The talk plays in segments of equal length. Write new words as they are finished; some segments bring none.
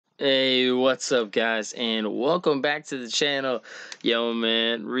Hey, what's up, guys, and welcome back to the channel. Yo,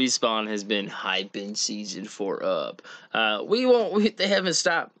 man, Respawn has been hyping Season 4 up. They haven't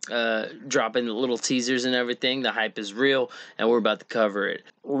stopped dropping little teasers and everything. The hype is real, and we're about to cover it.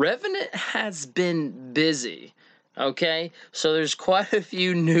 Revenant has been busy, okay? So there's quite a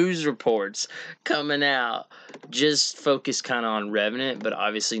few news reports coming out, just focused kind of on Revenant, but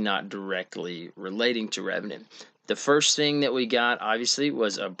obviously not directly relating to Revenant. The first thing that we got, obviously,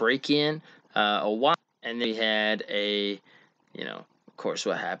 was a break-in, a while, and then we had of course,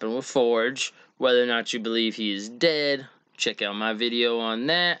 what happened with Forge. Whether or not you believe he is dead, check out my video on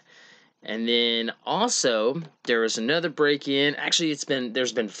that. And then also, there was another break-in. Actually,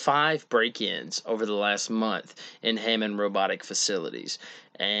 there's been 5 break-ins over the last month in Hammond robotic facilities.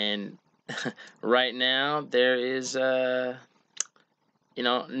 And right now, there is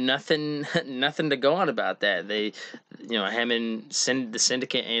nothing to go on about that. Hammond, the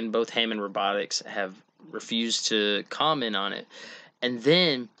Syndicate, and both Hammond Robotics have refused to comment on it. And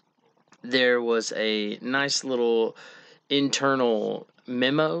then there was a nice little internal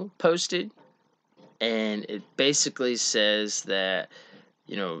memo posted, and it basically says that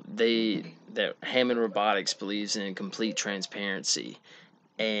that Hammond Robotics believes in complete transparency,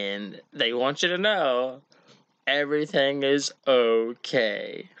 and they want you to know everything is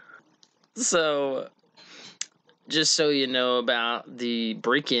okay. So, just so you know about the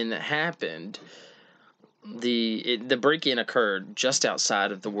break-in that happened, the break-in occurred just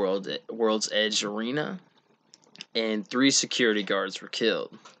outside of the World's Edge Arena, and 3 security guards were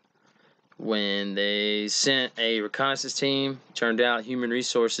killed. When they sent a reconnaissance team, turned out human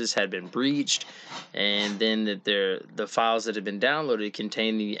resources had been breached, and then the files that had been downloaded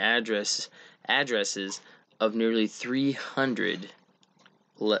contained the addresses of nearly 300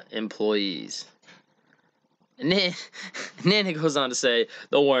 employees. And then it goes on to say,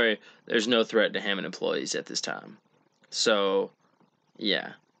 don't worry, there's no threat to Hammond employees at this time. So,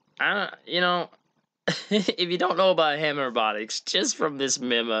 yeah. If you don't know about Hammond Robotics, just from this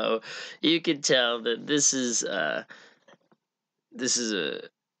memo, you can tell that this is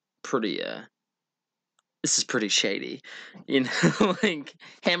pretty shady. Like,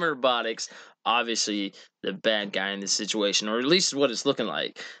 Hammond Robotics, obviously the bad guy in this situation, or at least what it's looking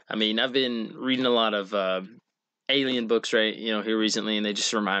like. I mean, I've been reading a lot of alien books, right, here recently, and they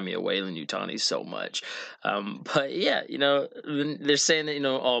just remind me of Weyland-Yutani so much. But yeah, they're saying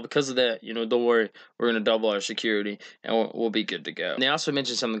that, because of that, don't worry, we're going to double our security, and we'll be good to go. And they also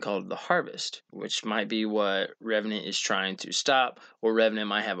mentioned something called the Harvest, which might be what Revenant is trying to stop, or Revenant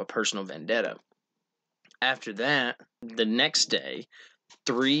might have a personal vendetta. After that, the next day,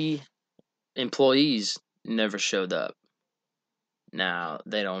 3 employees never showed up. Now,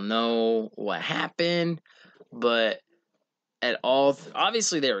 they don't know what happened, but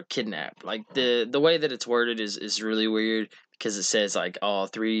obviously they were kidnapped. Like, the way that it's worded is really weird, because it says like, all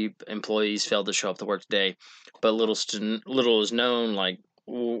 3 employees failed to show up to work today, but little is known, like,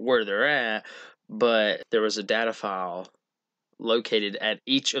 where they're at. But there was a data file located at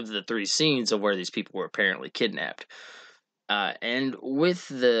each of the 3 scenes of where these people were apparently kidnapped. And with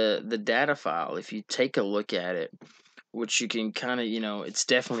the data file, if you take a look at it, which you can kind of, it's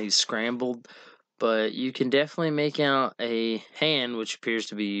definitely scrambled, but you can definitely make out a hand, which appears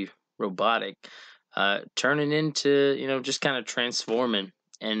to be robotic, turning into, just kind of transforming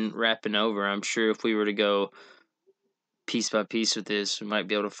and wrapping over. I'm sure if we were to go piece by piece with this, we might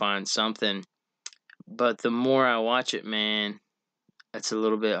be able to find something. But the more I watch it, man, it's a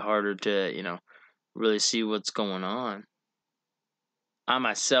little bit harder to, really see what's going on. I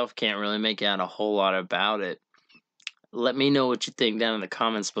myself can't really make out a whole lot about it. Let me know what you think down in the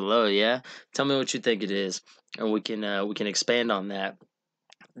comments below, yeah? Tell me what you think it is, and we can expand on that.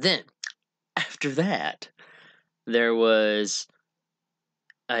 Then, after that, there was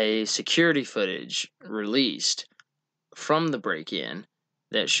a security footage released from the break-in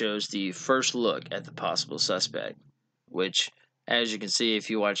that shows the first look at the possible suspect, which, as you can see, if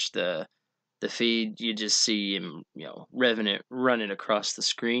you watch the feed, you just see him, Revenant running across the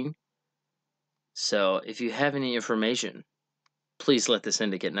screen. So, if you have any information, please let the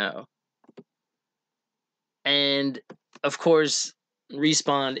Syndicate know. And, of course,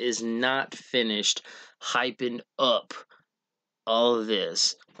 Respawn is not finished hyping up all of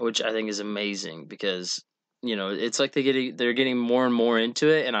this, which I think is amazing, because, it's like they're getting more and more into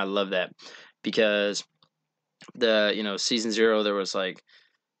it, and I love that, because Season 0,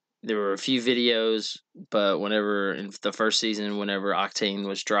 there were a few videos, but whenever in the first season, whenever Octane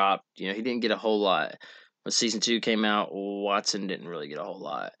was dropped, he didn't get a whole lot. When Season 2 came out, Watson didn't really get a whole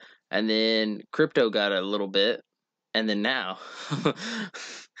lot. And then Crypto got a little bit, and then now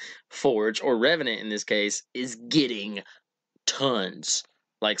Forge, or Revenant in this case, is getting tons.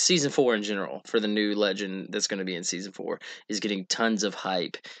 Like season 4 in general, for the new legend that's going to be in season 4, is getting tons of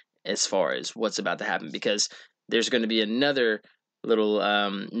hype as far as what's about to happen, because there's going to be another little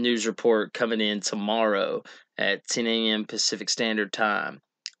news report coming in tomorrow at 10 a.m. Pacific Standard Time,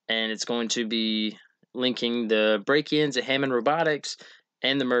 and it's going to be linking the break-ins at Hammond Robotics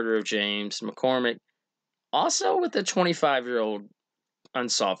and the murder of James McCormick, also with the 25-year-old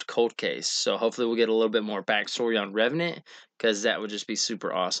unsolved cold case. So hopefully we'll get a little bit more backstory on Revenant, because that would just be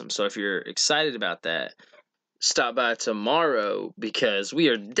super awesome. So if you're excited about that, stop by tomorrow, because we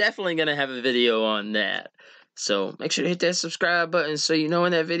are definitely going to have a video on that. So make sure to hit that subscribe button so you know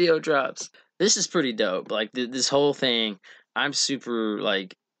when that video drops. This is pretty dope. Like this whole thing, I'm super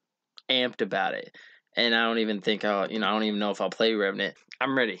like amped about it. And I don't even think I don't even know if I'll play Revenant.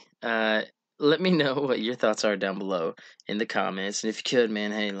 I'm ready. Let me know what your thoughts are down below in the comments. And if you could,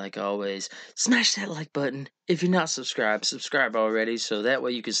 man, hey, like always, smash that like button. If you're not subscribed, subscribe already, so that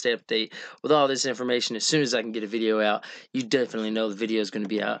way you can stay up to date with all this information. As soon as I can get a video out, you definitely know the video is going to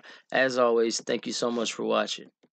be out. As always, thank you so much for watching.